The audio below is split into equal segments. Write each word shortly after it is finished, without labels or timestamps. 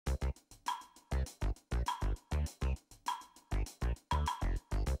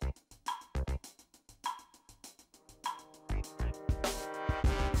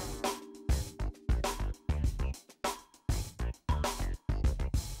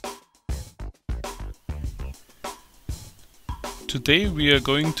Today we are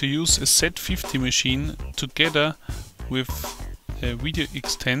going to use a Z50 machine together with a Video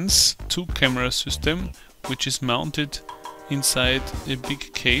Extens 2-camera system, which is mounted inside a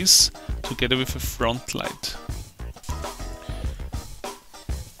big case together with a front light.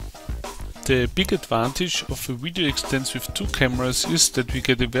 The big advantage of a Video Extens with 2 cameras is that we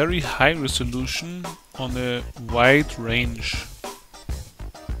get a very high resolution on a wide range.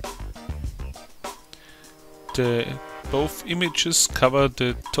 Both images cover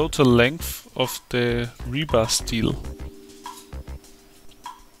the total length of the rebar steel.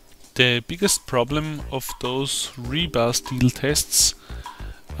 The biggest problem of those rebar steel tests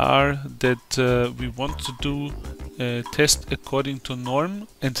are that we want to do a test according to norm,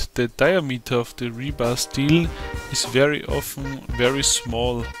 and the diameter of the rebar steel is very often very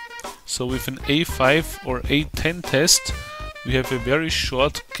small. So with an A5 or A10 test we have a very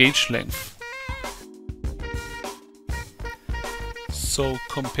short gauge length. So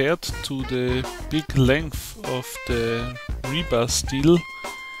compared to the big length of the rebar steel,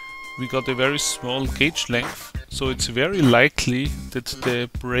 we got a very small gauge length, so it's very likely that the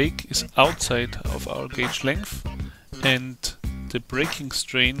break is outside of our gauge length and the breaking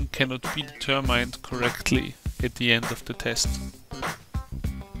strain cannot be determined correctly at the end of the test.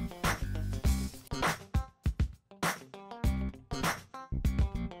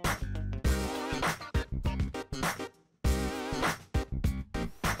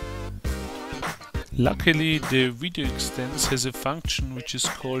 Luckily, the Video Extens has a function which is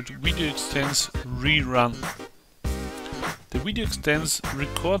called Video Extens Rerun. The Video Extens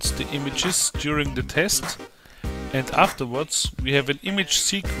records the images during the test, and afterwards we have an image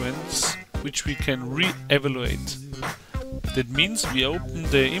sequence which we can re-evaluate. That means we open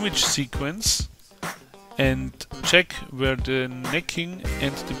the image sequence and check where the necking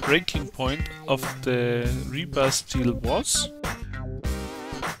and the breaking point of the rebar steel was.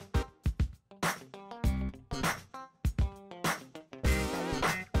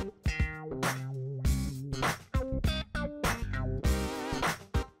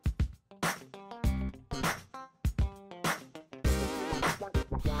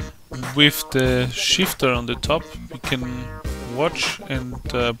 With the shifter on the top we can watch and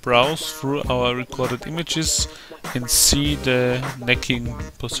browse through our recorded images and see the necking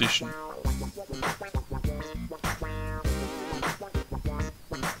position.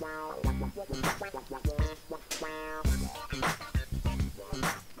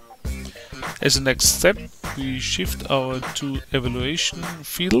 As a next step, we shift our 2 evaluation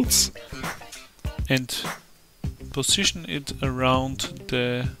fields and position it around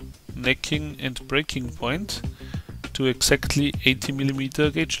the necking and breaking point to exactly 80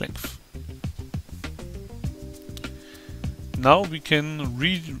 mm gauge length. Now we can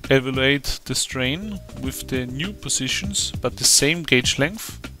re-evaluate the strain with the new positions but the same gauge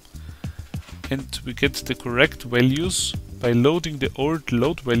length, and we get the correct values by loading the old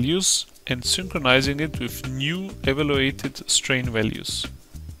load values and synchronizing it with new evaluated strain values.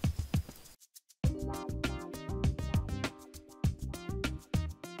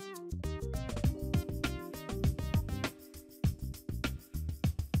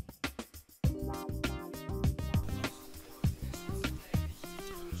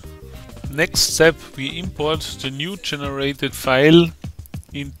 Next step, we import the new generated file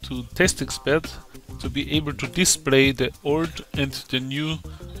into TestExpert to be able to display the old and the new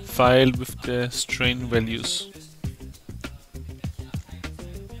file with the strain values.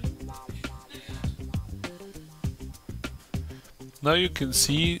 Now you can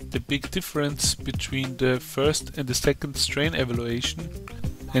see the big difference between the first and the second strain evaluation,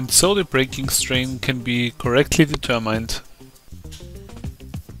 and so the breaking strain can be correctly determined.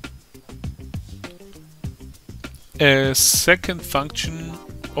 A second function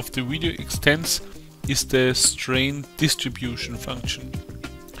of the Video Extens is the strain distribution function.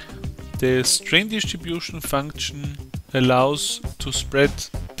 The strain distribution function allows to spread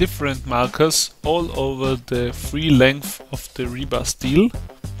different markers all over the free length of the rebar steel.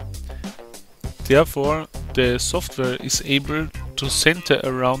 Therefore, the software is able to center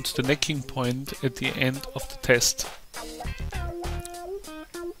around the necking point at the end of the test.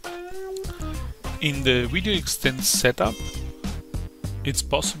 In the Video Extens setup, it's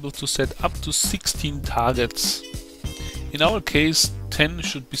possible to set up to 16 targets. In our case, 10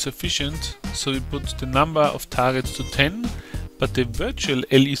 should be sufficient, so we put the number of targets to 10, but the virtual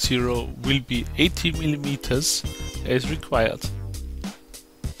LE0 will be 80 mm as required.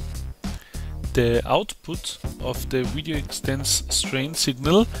 The output of the Video Extens strain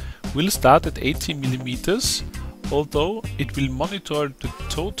signal will start at 80 mm, although it will monitor the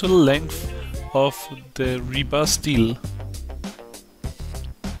total length of the rebar steel.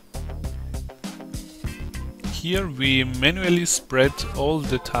 Here we manually spread all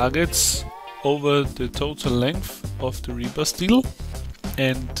the targets over the total length of the rebar steel,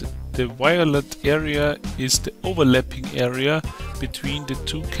 and the violet area is the overlapping area between the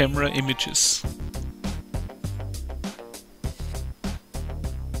two camera images.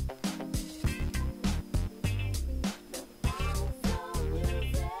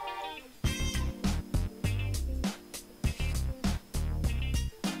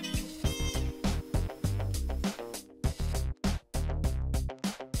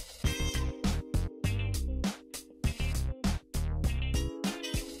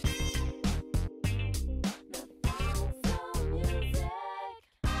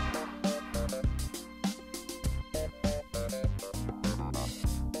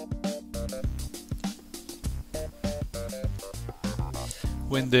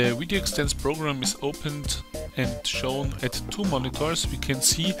 When the Video Extens program is opened and shown at two monitors, we can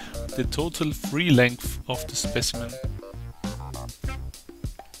see the total free length of the specimen.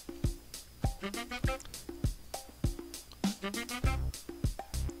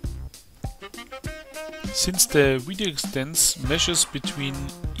 Since the Video Extens measures between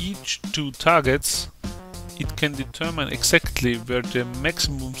each two targets, it can determine exactly where the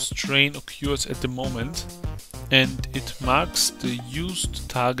maximum strain occurs at the moment, and it marks the used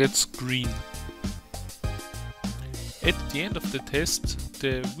targets green. At the end of the test,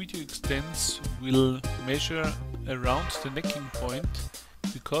 the Video Extens will measure around the necking point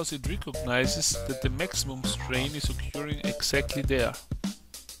because it recognizes that the maximum strain is occurring exactly there.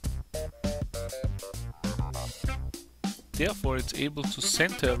 Therefore, it's able to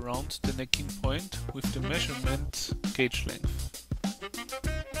center around the necking point with the measurement gauge length.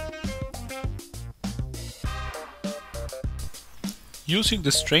 Using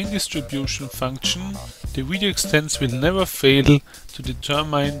the strain distribution function, the Video Extens will never fail to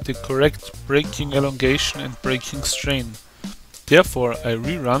determine the correct breaking elongation and breaking strain. Therefore, a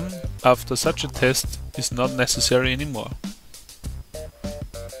rerun after such a test is not necessary anymore.